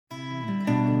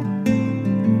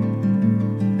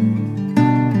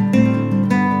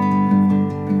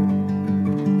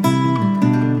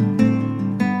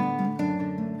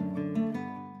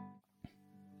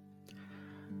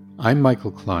I'm Michael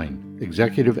Klein,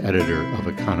 Executive Editor of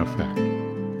Econofact,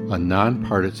 a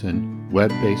nonpartisan,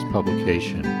 web-based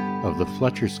publication of the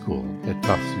Fletcher School at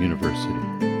Tufts University.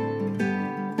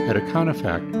 At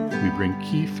Econofact, we bring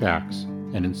key facts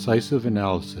and incisive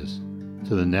analysis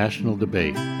to the national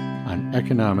debate on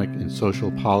economic and social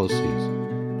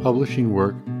policies, publishing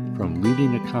work from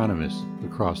leading economists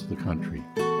across the country.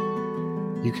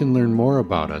 You can learn more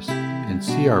about us and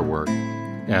see our work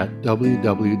at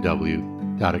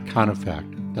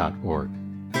www.econofact.org.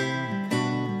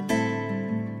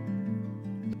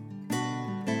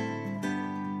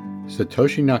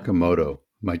 Satoshi Nakamoto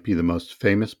might be the most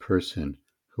famous person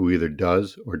who either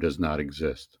does or does not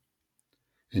exist.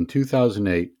 In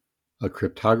 2008, a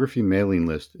cryptography mailing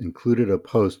list included a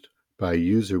post by a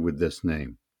user with this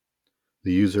name.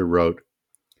 The user wrote,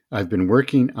 "I've been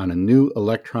working on a new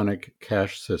electronic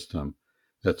cash system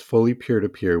that's fully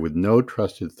peer-to-peer with no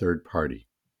trusted third party."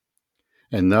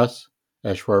 And thus,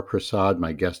 Eshwar Prasad,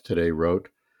 my guest today, wrote,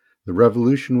 "The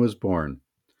revolution was born,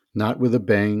 not with a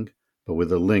bang, but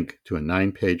with a link to a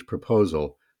 9-page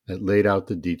proposal that laid out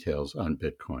the details on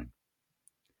Bitcoin."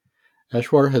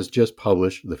 Eshwar has just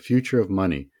published The Future of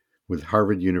Money with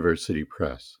Harvard University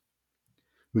Press.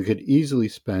 We could easily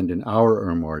spend an hour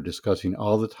or more discussing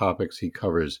all the topics he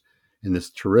covers in this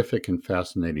terrific and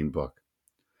fascinating book: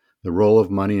 the role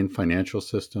of money in financial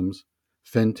systems,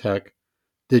 fintech,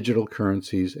 digital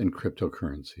currencies, and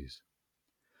cryptocurrencies.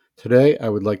 Today, I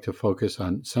would like to focus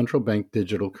on central bank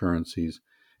digital currencies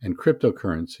and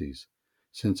cryptocurrencies,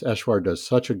 since Eshwar does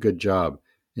such a good job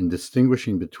in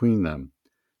distinguishing between them,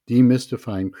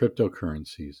 demystifying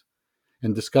cryptocurrencies,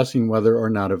 and discussing whether or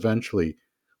not eventually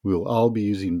we will all be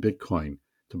using Bitcoin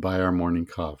to buy our morning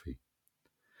coffee.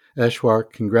 Eshwar,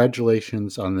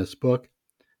 congratulations on this book,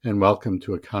 and welcome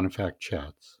to Econofact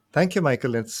Chats. Thank you,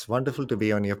 Michael. It's wonderful to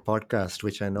be on your podcast,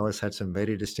 which I know has had some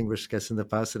very distinguished guests in the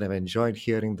past, and I've enjoyed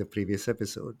hearing the previous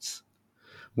episodes.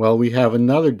 Well, we have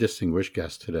another distinguished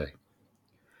guest today.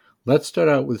 Let's start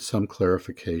out with some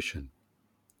clarification.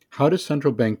 How do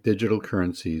central bank digital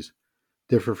currencies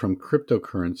differ from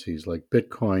cryptocurrencies like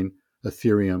Bitcoin,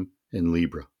 Ethereum, and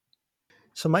Libra?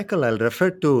 So, Michael, I'll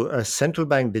refer to central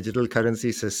bank digital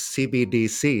currencies as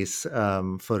CBDCs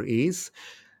for ease.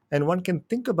 And one can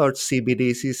think about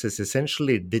CBDCs as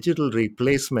essentially digital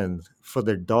replacement for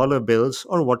the dollar bills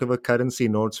or whatever currency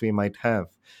notes we might have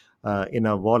in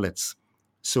our wallets.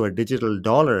 So, a digital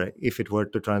dollar, if it were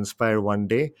to transpire one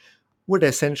day, would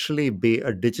essentially be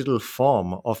a digital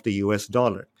form of the US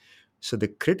dollar. So, the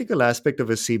critical aspect of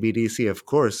a CBDC, of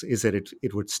course, is that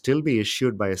it would still be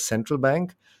issued by a central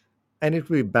bank, and it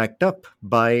will be backed up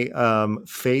by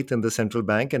faith in the central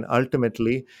bank and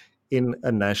ultimately in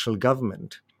a national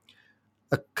government.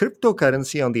 A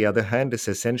cryptocurrency, on the other hand, is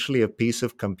essentially a piece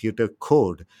of computer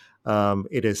code.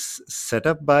 It is set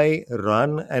up by,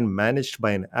 run, and managed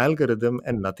by an algorithm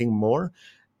and nothing more,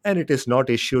 and it is not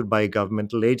issued by a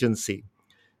governmental agency.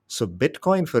 So,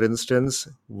 Bitcoin, for instance,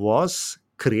 was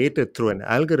created through an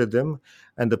algorithm,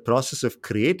 and the process of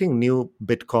creating new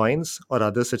Bitcoins or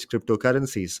other such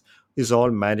cryptocurrencies is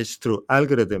all managed through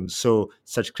algorithms. So,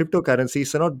 such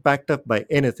cryptocurrencies are not backed up by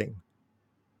anything.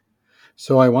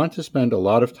 So I want to spend a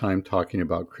lot of time talking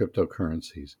about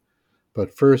cryptocurrencies,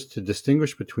 but first, to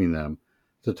distinguish between them,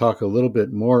 to talk a little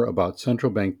bit more about central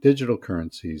bank digital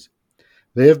currencies.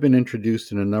 They have been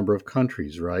introduced in a number of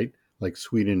countries, right? Like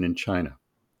Sweden and China.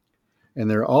 And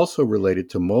they're also related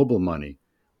to mobile money,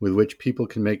 with which people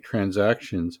can make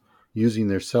transactions using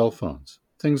their cell phones,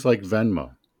 things like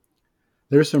Venmo.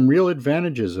 There are some real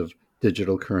advantages of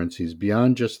digital currencies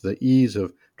beyond just the ease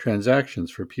of transactions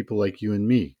for people like you and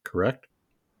me, correct?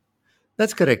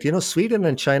 That's correct. Sweden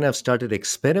and China have started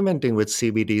experimenting with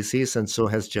CBDCs, and so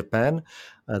has Japan.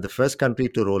 The first country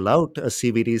to roll out a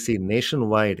CBDC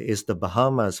nationwide is the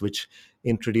Bahamas, which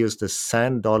introduced the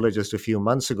sand dollar just a few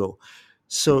months ago.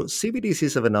 So,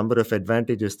 CBDCs have a number of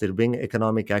advantages. They bring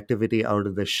economic activity out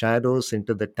of the shadows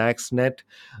into the tax net.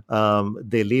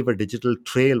 They leave a digital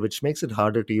trail, which makes it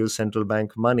harder to use central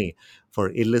bank money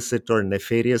for illicit or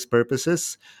nefarious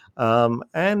purposes.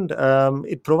 And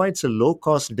it provides a low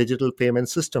cost digital payment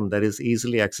system that is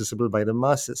easily accessible by the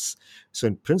masses. So,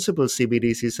 in principle,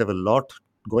 CBDCs have a lot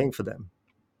going for them.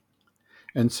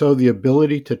 And so the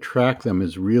ability to track them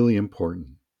is really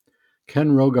important.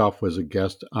 Ken Rogoff was a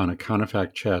guest on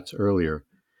Econofact Chats earlier,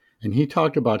 and he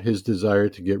talked about his desire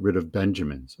to get rid of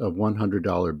Benjamins, of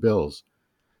 $100 bills,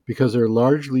 because they're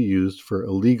largely used for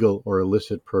illegal or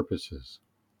illicit purposes.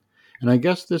 And I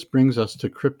guess this brings us to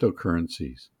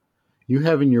cryptocurrencies. You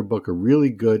have in your book a really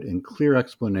good and clear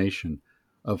explanation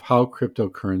of how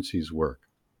cryptocurrencies work.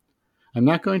 I'm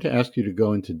not going to ask you to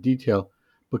go into detail,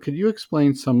 but could you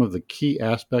explain some of the key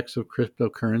aspects of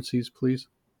cryptocurrencies, please?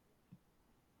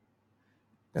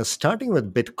 Now, starting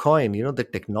with Bitcoin, the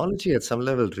technology at some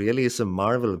level really is a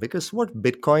marvel because what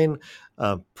Bitcoin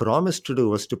promised to do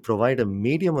was to provide a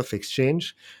medium of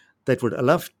exchange that would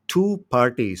allow two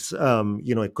parties,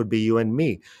 it could be you and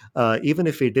me, even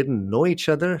if we didn't know each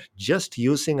other, just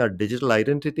using our digital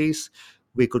identities,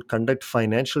 we could conduct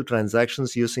financial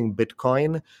transactions using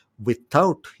Bitcoin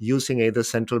without using either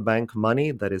central bank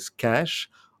money, that is cash,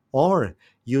 or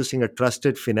using a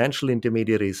trusted financial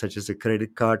intermediary such as a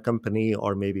credit card company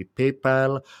or maybe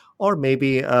PayPal or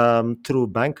maybe through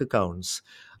bank accounts.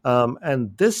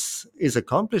 And this is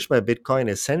accomplished by Bitcoin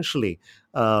essentially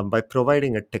by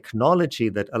providing a technology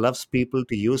that allows people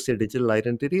to use their digital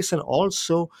identities and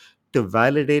also to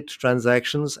validate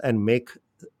transactions and make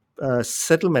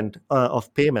settlement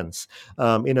of payments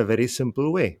in a very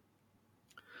simple way.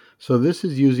 So, this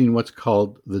is using what's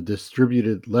called the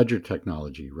distributed ledger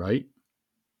technology, right?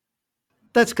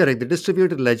 That's correct. The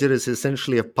distributed ledger is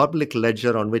essentially a public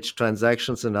ledger on which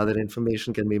transactions and other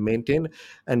information can be maintained.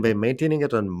 And by maintaining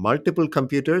it on multiple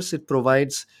computers, it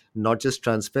provides not just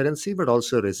transparency, but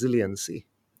also resiliency.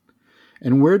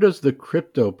 And where does the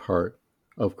crypto part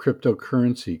of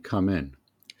cryptocurrency come in?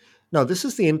 Now, this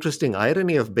is the interesting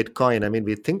irony of Bitcoin. I mean,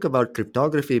 we think about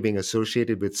cryptography being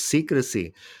associated with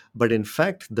secrecy, but in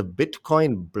fact, the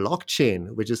Bitcoin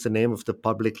blockchain, which is the name of the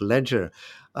public ledger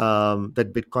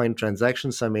that Bitcoin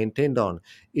transactions are maintained on,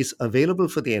 is available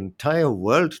for the entire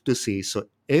world to see. So,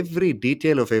 every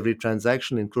detail of every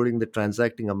transaction, including the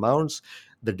transacting amounts,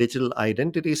 the digital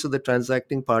identities of the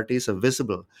transacting parties, are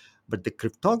visible. But the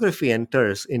cryptography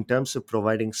enters in terms of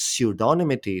providing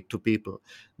pseudonymity to people.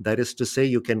 That is to say,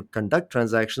 you can conduct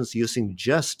transactions using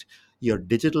just your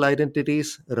digital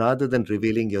identities rather than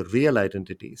revealing your real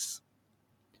identities.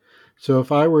 So,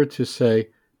 if I were to say,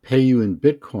 pay you in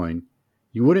Bitcoin,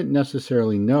 you wouldn't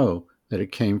necessarily know that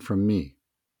it came from me.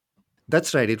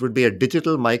 That's right, it would be a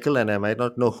digital Michael, and I might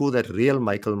not know who that real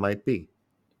Michael might be.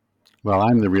 Well,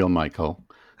 I'm the real Michael.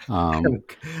 Um,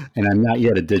 and I'm not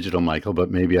yet a digital Michael,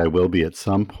 but maybe I will be at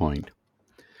some point.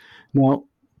 Now,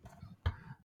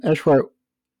 Eshwar,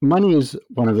 money is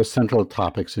one of the central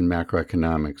topics in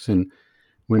macroeconomics. And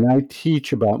when I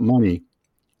teach about money,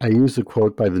 I use a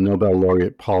quote by the Nobel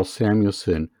laureate Paul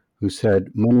Samuelson, who said,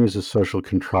 money is a social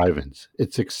contrivance.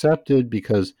 It's accepted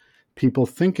because people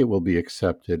think it will be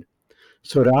accepted,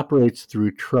 so it operates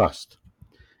through trust.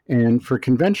 And for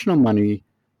conventional money,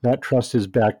 that trust is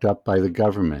backed up by the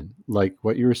government, like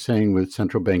what you were saying with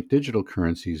central bank digital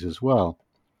currencies as well.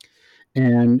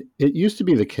 And it used to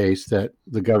be the case that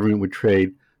the government would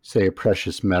trade, say, a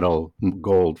precious metal,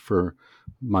 gold, for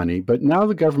money. But now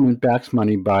the government backs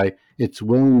money by its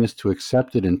willingness to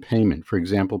accept it in payment, for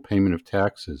example, payment of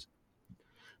taxes.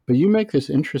 But you make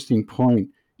this interesting point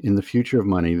in the future of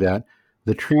money that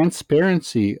the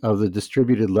transparency of the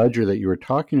distributed ledger that you were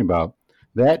talking about,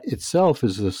 that itself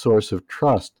is the source of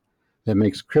trust that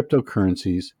makes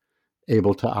cryptocurrencies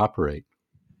able to operate.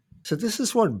 So, this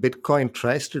is what Bitcoin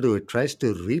tries to do. It tries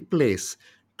to replace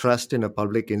trust in a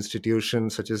public institution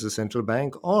such as a central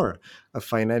bank or a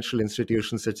financial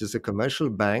institution such as a commercial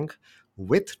bank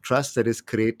with trust that is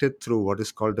created through what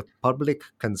is called a public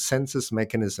consensus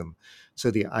mechanism.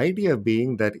 So, the idea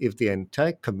being that if the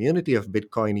entire community of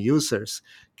Bitcoin users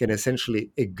can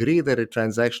essentially agree that a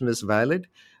transaction is valid,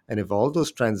 and if all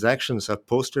those transactions are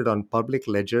posted on public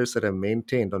ledgers that are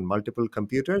maintained on multiple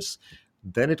computers,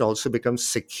 then it also becomes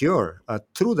secure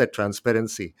through that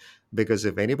transparency. Because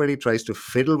if anybody tries to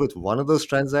fiddle with one of those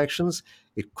transactions,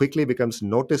 it quickly becomes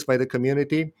noticed by the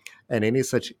community, and any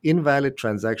such invalid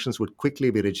transactions would quickly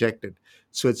be rejected.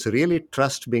 So it's really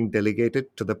trust being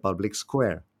delegated to the public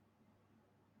square.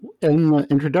 In the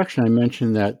introduction, I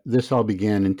mentioned that this all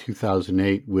began in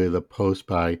 2008 with a post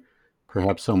by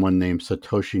perhaps someone named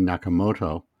Satoshi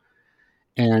Nakamoto.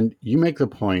 And you make the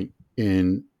point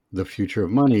in The Future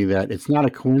of Money that it's not a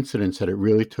coincidence that it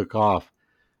really took off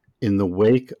in the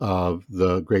wake of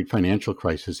the great financial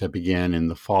crisis that began in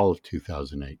the fall of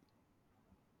 2008.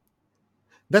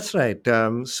 That's right.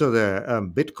 So the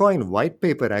Bitcoin white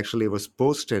paper actually was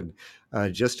posted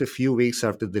just a few weeks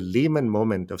after the Lehman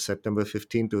moment of September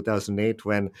 15, 2008,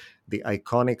 when the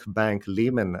iconic bank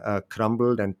Lehman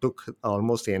crumbled and took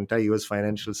almost the entire US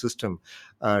financial system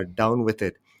down with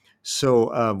it.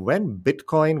 So when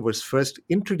Bitcoin was first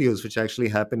introduced, which actually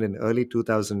happened in early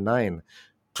 2009,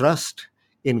 trust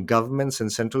in governments and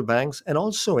central banks and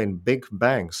also in big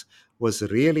banks was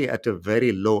really at a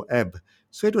very low ebb.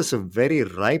 So it was a very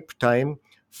ripe time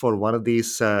for one of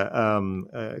these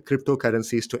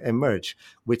cryptocurrencies to emerge,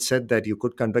 which said that you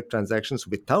could conduct transactions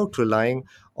without relying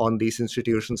on these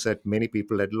institutions that many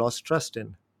people had lost trust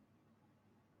in.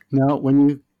 Now, when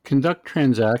you conduct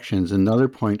transactions, another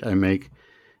point I make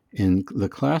in the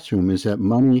classroom is that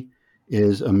money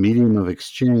is a medium of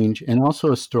exchange and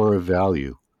also a store of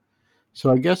value. So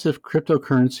I guess if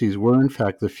cryptocurrencies were in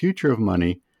fact the future of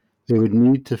money, they would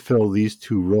need to fill these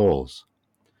two roles.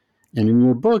 And in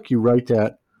your book, you write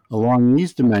that along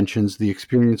these dimensions, the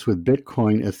experience with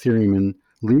Bitcoin, Ethereum, and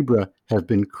Libra have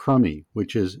been crummy,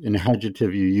 which is an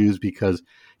adjective you use because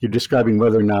you're describing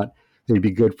whether or not they'd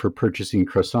be good for purchasing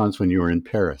croissants when you were in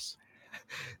Paris.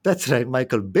 That's right,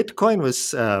 Michael. Bitcoin was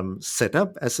set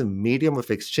up as a medium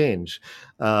of exchange.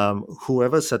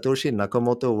 Whoever Satoshi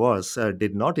Nakamoto was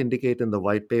did not indicate in the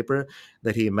white paper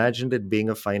that he imagined it being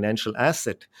a financial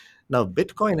asset. Now,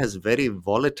 Bitcoin has very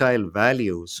volatile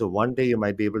value. So one day you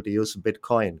might be able to use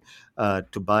Bitcoin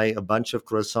to buy a bunch of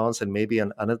croissants, and maybe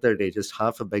on another day just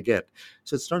half a baguette.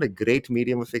 So it's not a great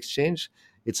medium of exchange.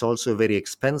 It's also very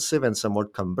expensive and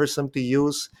somewhat cumbersome to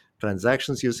use.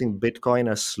 Transactions using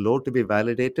Bitcoin are slow to be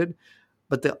validated.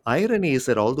 But the irony is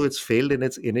that although it's failed in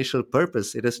its initial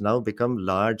purpose, it has now become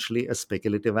largely a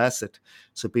speculative asset.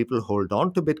 So people hold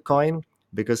on to Bitcoin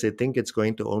because they think it's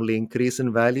going to only increase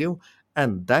in value.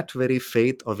 And that very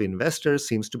faith of investors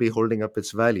seems to be holding up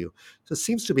its value. So it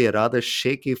seems to be a rather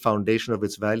shaky foundation of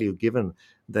its value, given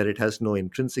that it has no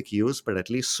intrinsic use, but at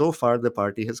least so far the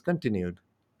party has continued.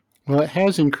 Well, it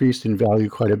has increased in value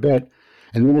quite a bit,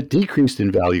 and then it decreased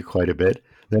in value quite a bit,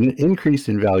 then it increased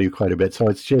in value quite a bit. So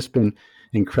it's just been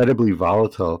incredibly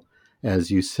volatile,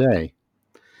 as you say.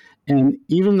 And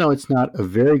even though it's not a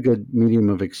very good medium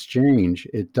of exchange,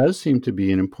 it does seem to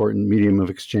be an important medium of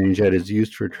exchange that is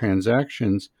used for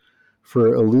transactions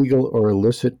for illegal or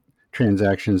illicit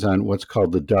transactions on what's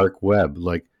called the dark web,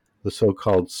 like the so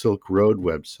called Silk Road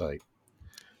website.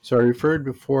 So I referred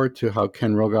before to how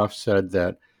Ken Rogoff said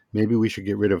that maybe we should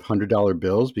get rid of $100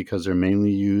 bills because they're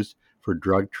mainly used for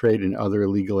drug trade and other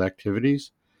illegal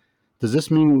activities. Does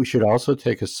this mean we should also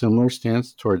take a similar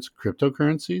stance towards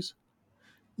cryptocurrencies?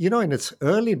 In its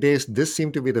early days, this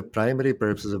seemed to be the primary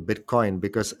purpose of Bitcoin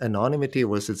because anonymity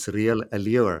was its real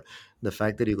allure. The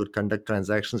fact that you could conduct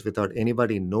transactions without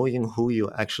anybody knowing who you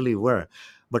actually were.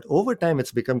 But over time,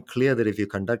 it's become clear that if you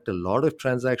conduct a lot of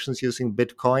transactions using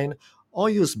Bitcoin or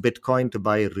use Bitcoin to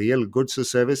buy real goods or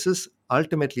services,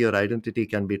 ultimately your identity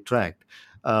can be tracked.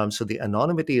 So the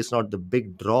anonymity is not the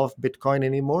big draw of Bitcoin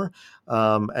anymore,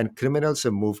 and criminals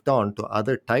have moved on to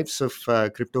other types of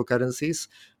cryptocurrencies.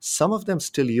 Some of them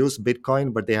still use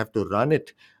Bitcoin, but they have to run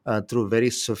it through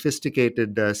very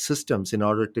sophisticated systems in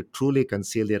order to truly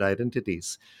conceal their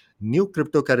identities. New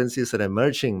cryptocurrencies are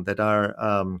emerging that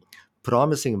are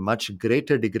promising much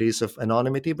greater degrees of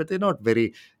anonymity, but they're not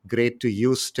very great to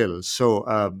use still. So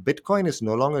Bitcoin is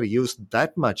no longer used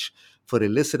that much for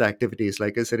illicit activities.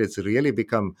 Like I said, it's really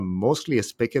become mostly a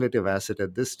speculative asset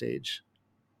at this stage.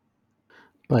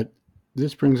 But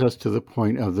this brings us to the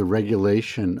point of the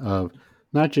regulation of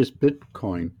not just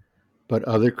Bitcoin, but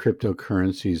other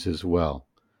cryptocurrencies as well.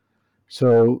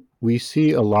 So we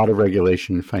see a lot of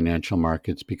regulation in financial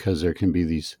markets because there can be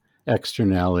these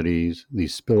externalities,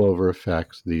 these spillover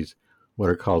effects, these what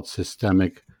are called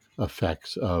systemic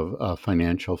effects of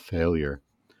financial failure.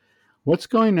 What's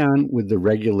going on with the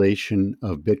regulation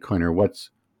of Bitcoin, or what's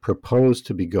proposed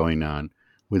to be going on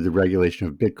with the regulation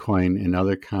of Bitcoin and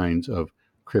other kinds of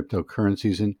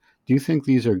cryptocurrencies? And do you think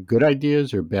these are good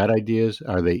ideas or bad ideas?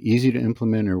 Are they easy to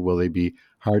implement, or will they be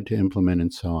hard to implement,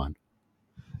 and so on?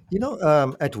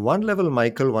 At one level,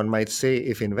 Michael, one might say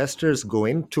if investors go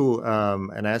into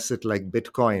an asset like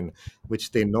Bitcoin,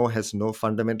 which they know has no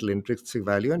fundamental intrinsic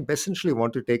value, and essentially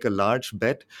want to take a large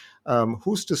bet,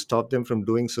 who's to stop them from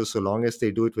doing so, so long as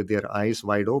they do it with their eyes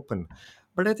wide open?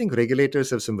 But I think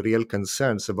regulators have some real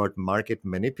concerns about market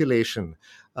manipulation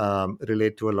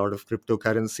relate to a lot of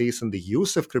cryptocurrencies and the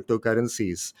use of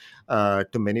cryptocurrencies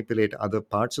to manipulate other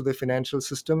parts of the financial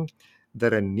system.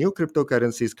 There are new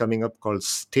cryptocurrencies coming up called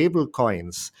stable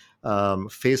coins.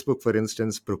 Facebook, for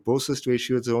instance, proposes to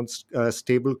issue its own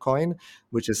stable coin,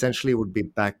 which essentially would be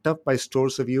backed up by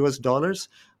stores of US dollars.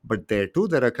 But there too,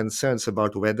 there are concerns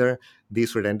about whether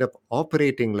these would end up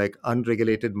operating like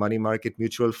unregulated money market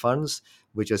mutual funds,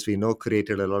 which, as we know,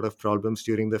 created a lot of problems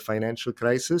during the financial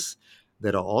crisis.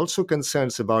 There are also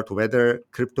concerns about whether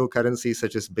cryptocurrencies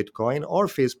such as Bitcoin or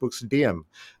Facebook's DM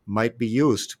might be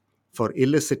used for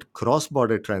illicit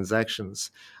cross-border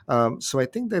transactions. So I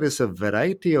think there is a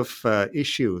variety of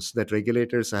issues that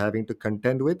regulators are having to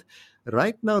contend with.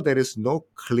 Right now, there is no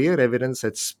clear evidence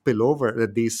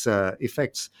that these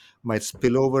effects might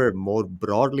spill over more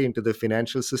broadly into the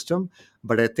financial system.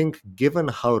 But I think, given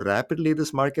how rapidly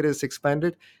this market has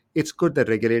expanded, it's good that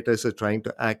regulators are trying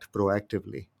to act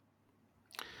proactively.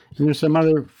 And there's some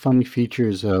other funny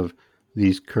features of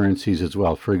these currencies as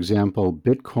well. For example,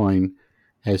 Bitcoin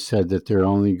has said that they're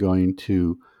only going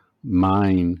to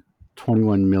mine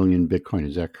 21 million Bitcoin.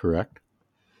 Is that correct?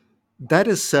 That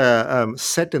is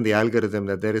set in the algorithm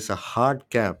that there is a hard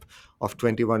cap of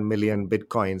 21 million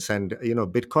bitcoins, and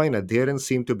Bitcoin adherents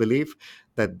seem to believe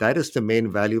that that is the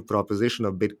main value proposition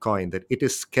of Bitcoin, that it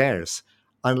is scarce,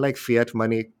 unlike fiat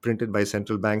money printed by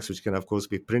central banks, which can of course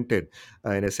be printed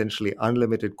in essentially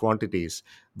unlimited quantities.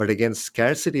 But again,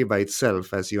 scarcity by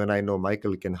itself, as you and I know,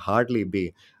 Michael, can hardly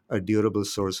be a durable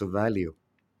source of value.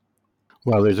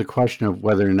 Well, there's a question of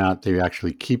whether or not they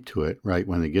actually keep to it, right,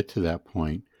 when they get to that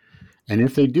point. And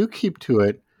if they do keep to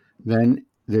it, then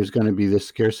there's going to be this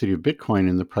scarcity of Bitcoin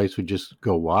and the price would just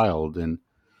go wild and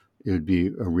it would be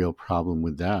a real problem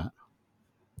with that.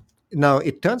 Now,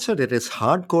 it turns out it is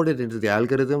hard coded into the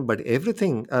algorithm, but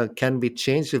everything can be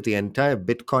changed if the entire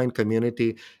Bitcoin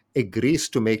community agrees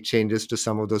to make changes to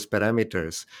some of those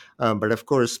parameters. But of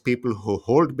course, people who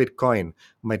hold Bitcoin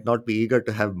might not be eager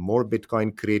to have more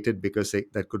Bitcoin created because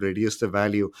that could reduce the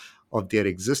value of their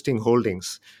existing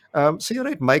holdings. So you're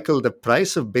right, Michael. The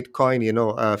price of Bitcoin,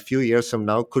 a few years from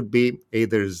now could be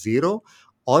either zero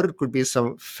or it could be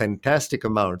some fantastic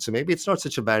amount. So maybe it's not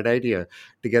such a bad idea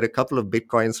to get a couple of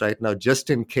bitcoins right now, just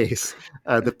in case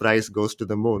the price goes to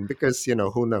the moon, because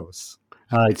who knows.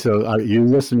 All right, so you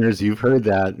listeners, you've heard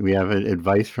that. We have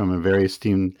advice from a very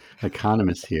esteemed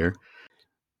economist here.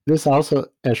 This also,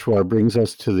 Eshwar, brings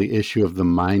us to the issue of the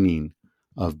mining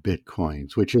of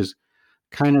Bitcoins, which is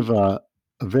kind of a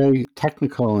very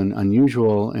technical and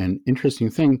unusual and interesting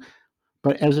thing.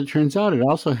 But as it turns out, it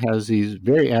also has these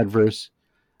very adverse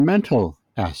mental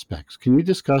aspects. Can you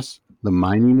discuss the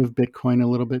mining of Bitcoin a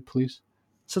little bit, please?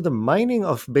 So the mining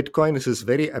of Bitcoin is this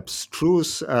very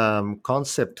abstruse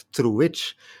concept through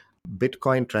which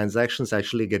Bitcoin transactions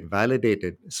actually get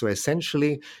validated. So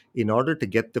essentially, in order to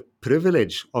get the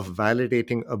privilege of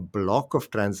validating a block of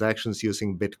transactions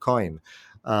using Bitcoin,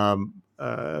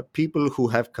 people who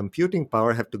have computing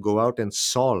power have to go out and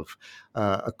solve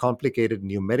a complicated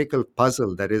numerical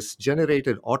puzzle that is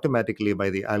generated automatically by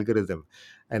the algorithm.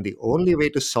 And the only way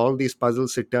to solve these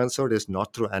puzzles, it turns out, is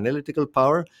not through analytical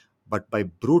power, but by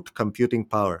brute computing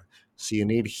power. So you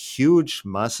need huge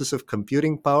masses of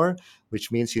computing power, which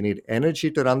means you need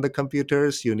energy to run the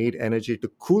computers, you need energy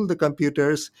to cool the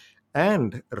computers.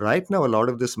 And right now, a lot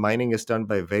of this mining is done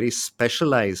by very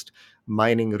specialized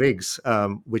mining rigs,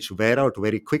 which wear out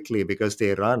very quickly because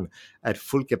they run at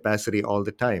full capacity all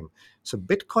the time. So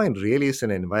Bitcoin really is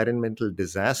an environmental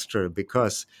disaster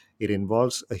because it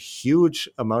involves a huge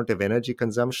amount of energy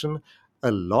consumption,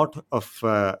 a lot of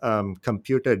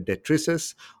computer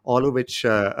detritus, all of which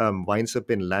winds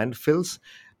up in landfills.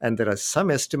 And there are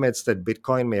some estimates that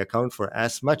Bitcoin may account for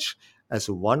as much as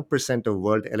 1% of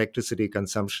world electricity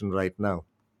consumption right now.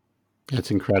 That's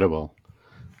incredible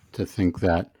to think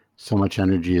that so much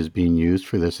energy is being used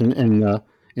for this. And the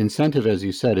incentive, as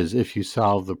you said, is if you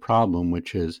solve the problem,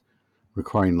 which is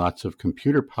requiring lots of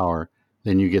computer power,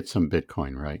 then you get some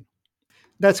Bitcoin, right?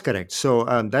 That's correct. So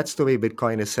that's the way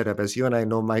Bitcoin is set up. As you and I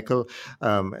know, Michael,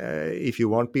 if you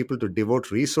want people to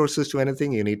devote resources to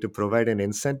anything, you need to provide an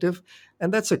incentive.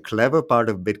 And that's a clever part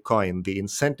of Bitcoin. The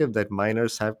incentive that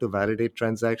miners have to validate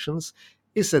transactions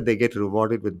is that they get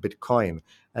rewarded with Bitcoin.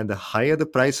 And the higher the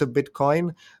price of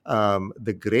Bitcoin,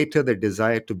 the greater the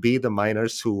desire to be the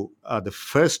miners who are the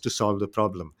first to solve the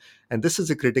problem. And this is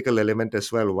a critical element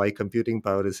as well, why computing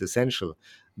power is essential,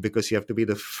 because you have to be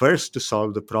the first to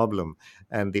solve the problem,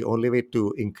 and the only way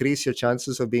to increase your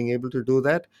chances of being able to do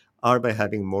that are by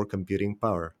having more computing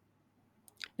power.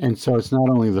 And so it's not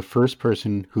only the first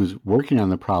person who's working on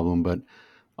the problem, but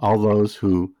all those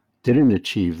who didn't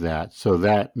achieve that. So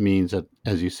that means that,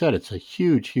 as you said, it's a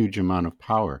huge, huge amount of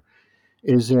power.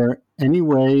 Is there any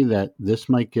way that this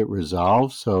might get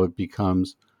resolved so it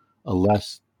becomes a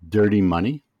less dirty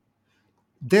money?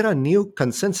 There are new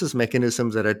consensus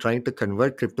mechanisms that are trying to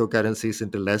convert cryptocurrencies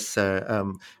into less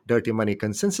dirty money.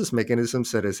 Consensus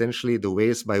mechanisms are essentially the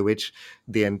ways by which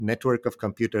the network of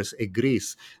computers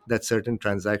agrees that certain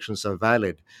transactions are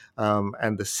valid.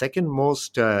 And the second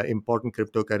most important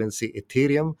cryptocurrency,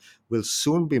 Ethereum, will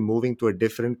soon be moving to a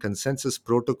different consensus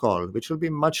protocol, which will be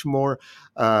much more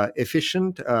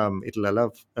efficient. It'll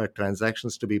allow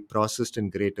transactions to be processed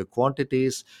in greater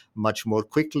quantities, much more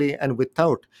quickly, and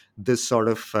without this sort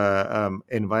of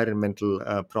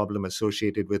environmental problem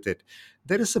associated with it.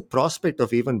 There is a prospect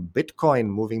of even Bitcoin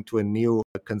moving to a new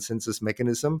consensus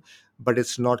mechanism, but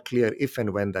it's not clear if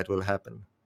and when that will happen.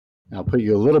 I'll put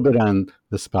you a little bit on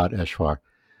the spot, Eshwar.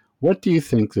 What do you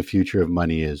think the future of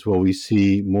money is? Will we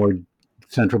see more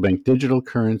central bank digital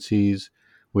currencies,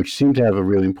 which seem to have a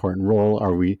really important role?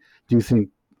 Do you think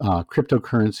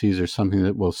cryptocurrencies are something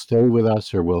that will stay with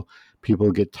us, or will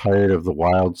people get tired of the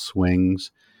wild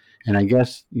swings? And I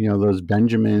guess, those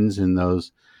Benjamins and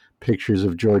those pictures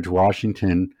of George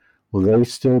Washington, will they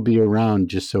still be around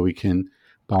just so we can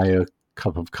buy a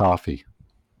cup of coffee?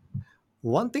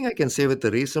 One thing I can say with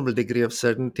a reasonable degree of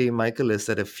certainty, Michael, is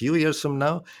that a few years from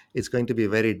now, it's going to be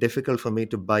very difficult for me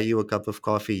to buy you a cup of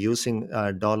coffee using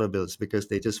dollar bills, because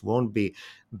they just won't be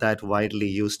that widely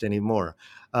used anymore.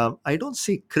 I don't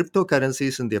see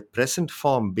cryptocurrencies in their present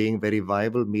form being very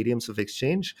viable mediums of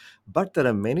exchange, but there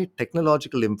are many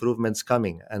technological improvements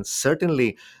coming. And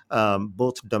certainly,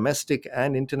 both domestic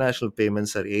and international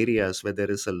payments are areas where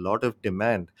there is a lot of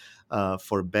demand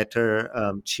for better,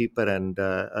 cheaper, and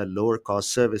lower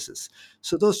cost services.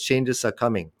 So those changes are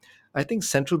coming. I think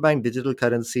central bank digital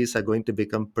currencies are going to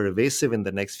become pervasive in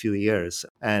the next few years,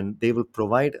 and they will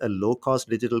provide a low cost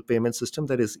digital payment system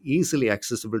that is easily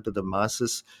accessible to the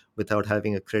masses without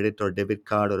having a credit or debit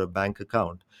card or a bank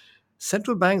account.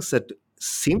 Central banks that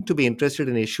seem to be interested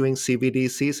in issuing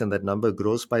CBDCs, and that number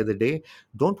grows by the day,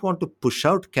 don't want to push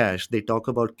out cash. They talk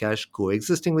about cash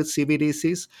coexisting with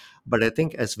CBDCs. But I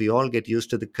think as we all get used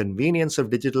to the convenience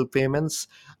of digital payments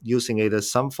using either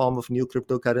some form of new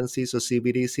cryptocurrencies or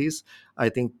CBDCs, I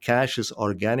think cash is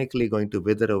organically going to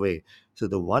wither away. So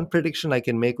the one prediction I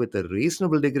can make with a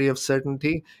reasonable degree of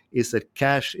certainty is that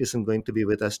cash isn't going to be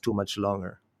with us too much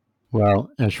longer.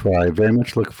 Well, Eshwar, I very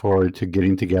much look forward to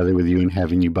getting together with you and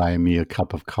having you buy me a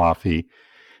cup of coffee.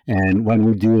 And when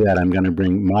we do that, I'm going to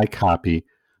bring my copy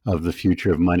of The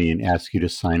Future of Money and ask you to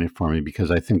sign it for me, because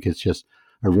I think it's just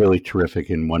a really terrific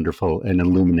and wonderful and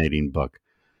illuminating book.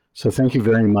 So thank you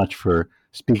very much for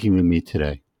speaking with me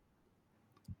today.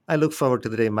 I look forward to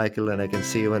the day, Michael, and I can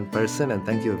see you in person. And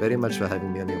thank you very much for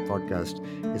having me on your podcast.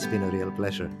 It's been a real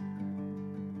pleasure.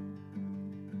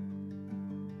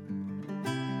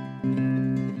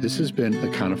 This has been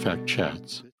Econofact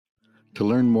Chats. To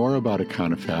learn more about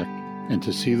Econofact and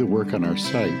to see the work on our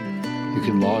site, you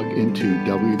can log into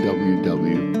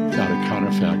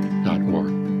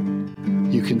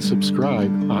www.econofact.org. You can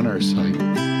subscribe on our site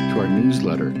to our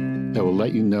newsletter that will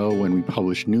let you know when we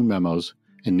publish new memos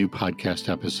and new podcast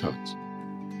episodes.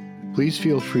 Please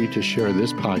feel free to share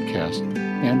this podcast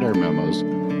and our memos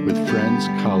with friends,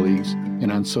 colleagues,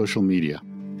 and on social media.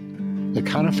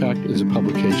 Econofact is a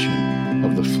publication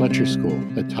of the Fletcher School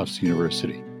at Tufts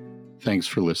University. Thanks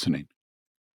for listening.